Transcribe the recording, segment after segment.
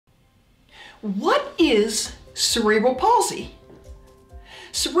What is cerebral palsy?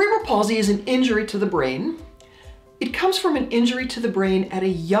 Cerebral palsy is an injury to the brain. It comes from an injury to the brain at a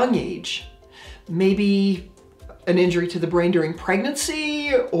young age. Maybe an injury to the brain during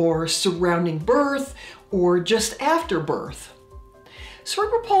pregnancy or surrounding birth or just after birth.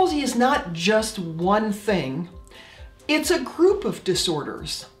 Cerebral palsy is not just one thing. It's a group of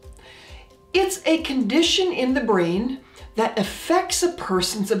disorders. It's a condition in the brain that affects a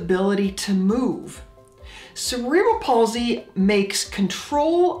person's ability to move. Cerebral palsy makes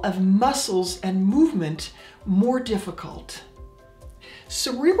control of muscles and movement more difficult.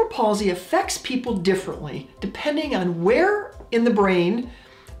 Cerebral palsy affects people differently depending on where in the brain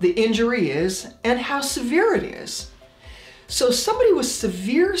the injury is and how severe it is. So somebody with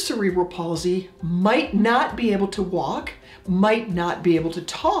severe cerebral palsy might not be able to walk, might not be able to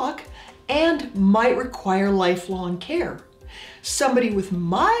talk, and might require lifelong care. Somebody with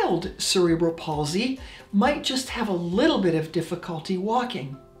mild cerebral palsy might just have a little bit of difficulty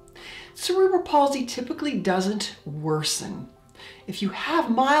walking. Cerebral palsy typically doesn't worsen. If you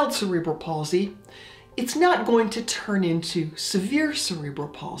have mild cerebral palsy, it's not going to turn into severe cerebral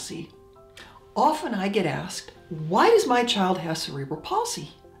palsy. Often I get asked, why does my child have cerebral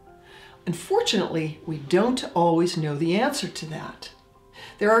palsy? Unfortunately, we don't always know the answer to that.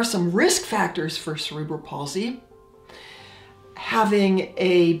 There are some risk factors for cerebral palsy. Having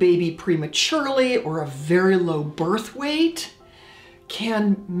a baby prematurely or a very low birth weight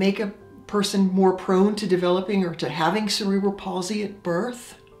can make a person more prone to developing or to having cerebral palsy at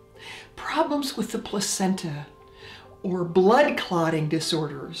birth. Problems with the placenta or blood clotting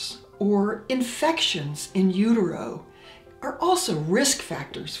disorders or infections in utero are also risk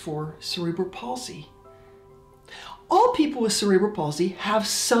factors for cerebral palsy. All people with cerebral palsy have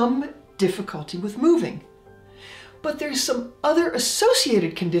some difficulty with moving, but there's some other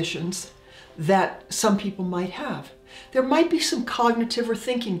associated conditions that some people might have. There might be some cognitive or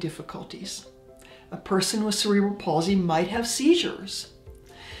thinking difficulties. A person with cerebral palsy might have seizures.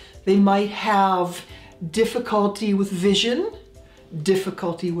 They might have difficulty with vision,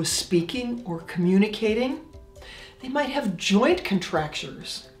 difficulty with speaking or communicating. They might have joint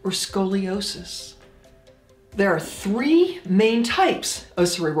contractures or scoliosis. There are three main types of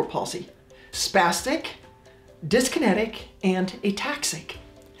cerebral palsy: spastic, dyskinetic, and ataxic.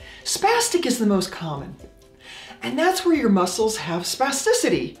 Spastic is the most common, and that's where your muscles have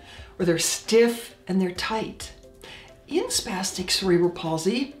spasticity, where they're stiff and they're tight. In spastic cerebral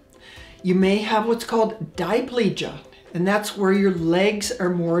palsy, you may have what's called diplegia, and that's where your legs are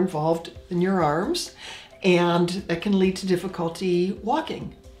more involved than your arms, and that can lead to difficulty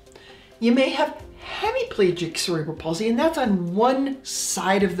walking. You may have hemiplegic cerebral palsy, and that's on one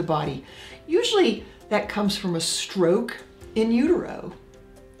side of the body. Usually that comes from a stroke in utero.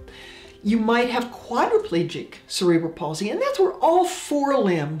 You might have quadriplegic cerebral palsy, and that's where all four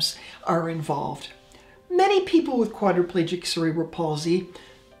limbs are involved. Many people with quadriplegic cerebral palsy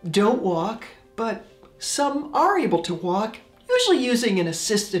don't walk, but some are able to walk, usually using an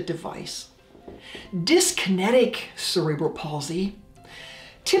assisted device. Dyskinetic cerebral palsy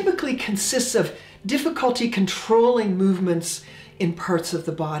typically consists of difficulty controlling movements in parts of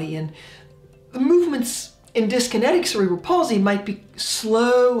the body, and the movements in dyskinetic cerebral palsy might be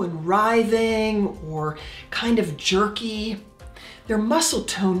slow and writhing or kind of jerky. Their muscle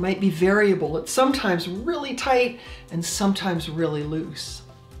tone might be variable. It's sometimes really tight and sometimes really loose.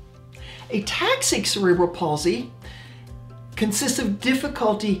 Ataxic cerebral palsy consists of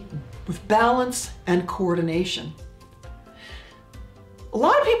difficulty with balance and coordination. A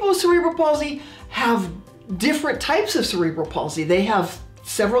lot of people with cerebral palsy have different types of cerebral palsy. They have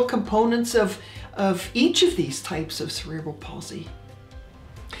several components of each of these types of cerebral palsy.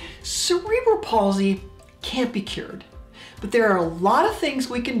 Cerebral palsy can't be cured, but there are a lot of things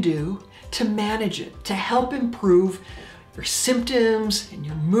we can do to manage it, to help improve your symptoms and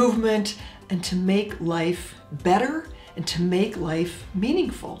your movement, and to make life better and to make life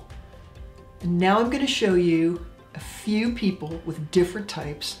meaningful. And now I'm going to show you a few people with different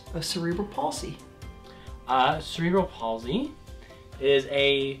types of cerebral palsy. Cerebral palsy is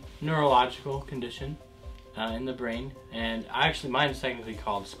a neurological condition in the brain, and actually mine is technically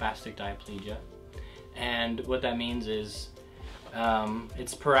called spastic diplegia. And what that means is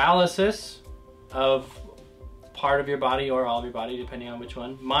it's paralysis of part of your body or all of your body, depending on which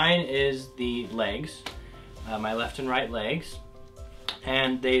one. Mine is the legs, my left and right legs,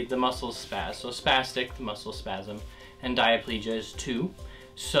 and the muscles spaz. So spastic, the muscle spasm, and diplegia is 2.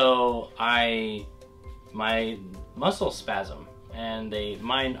 So my muscle spasm, and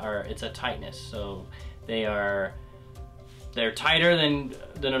it's a tightness, so they are they're tighter than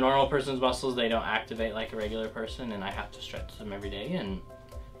a normal person's muscles. They don't activate like a regular person, and I have to stretch them every day. And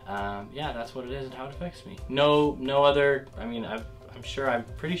yeah, that's what it is and how it affects me. No other. I mean, I'm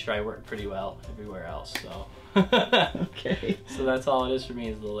pretty sure I work pretty well everywhere else. So Okay. So that's all it is for me,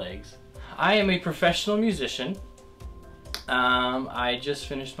 is the legs. I am a professional musician. I just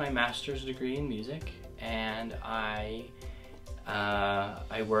finished my master's degree in music, and I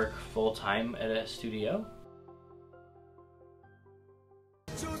work full-time at a studio.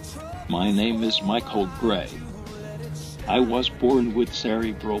 My name is Michael Gray. I was born with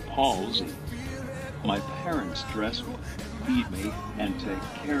cerebral palsy. My parents dress me, feed me, and take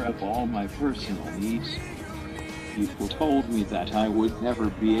care of all my personal needs. People told me that I would never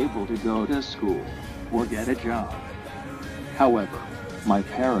be able to go to school or get a job. However, my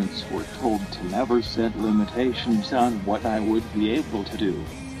parents were told to never set limitations on what I would be able to do.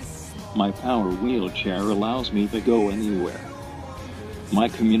 My power wheelchair allows me to go anywhere. My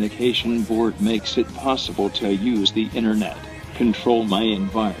communication board makes it possible to use the internet, control my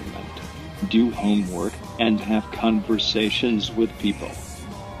environment, do homework, and have conversations with people.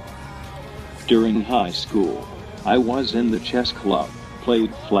 During high school, I was in the chess club,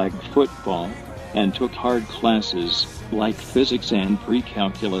 played flag football, and took hard classes, like physics and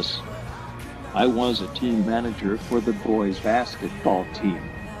pre-calculus. I was a team manager for the boys' basketball team.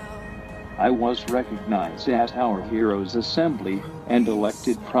 I was recognized at our Heroes Assembly and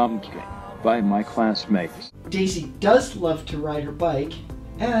elected prom king by my classmates. Daisy does love to ride her bike,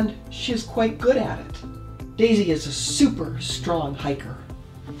 and she is quite good at it. Daisy is a super strong hiker.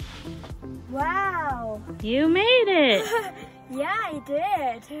 Wow! You made it! Yeah, I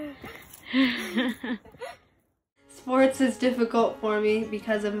did. Sports is difficult for me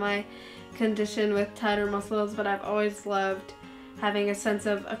because of my condition with tighter muscles, but I've always loved having a sense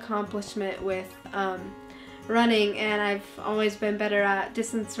of accomplishment with running, and I've always been better at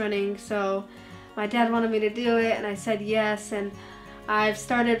distance running, so my dad wanted me to do it and I said yes, and I've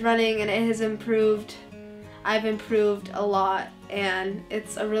started running and it has improved. I've improved a lot, and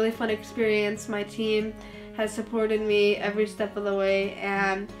it's a really fun experience. My team has supported me every step of the way,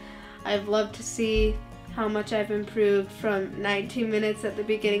 and I've loved to see how much I've improved from 19 minutes at the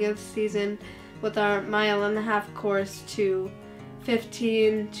beginning of the season with our 1.5-mile course to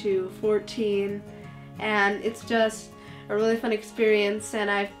 15 to 14, and it's just a really fun experience, and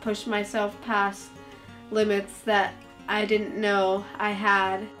I've pushed myself past limits that I didn't know I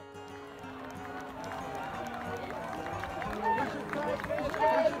had.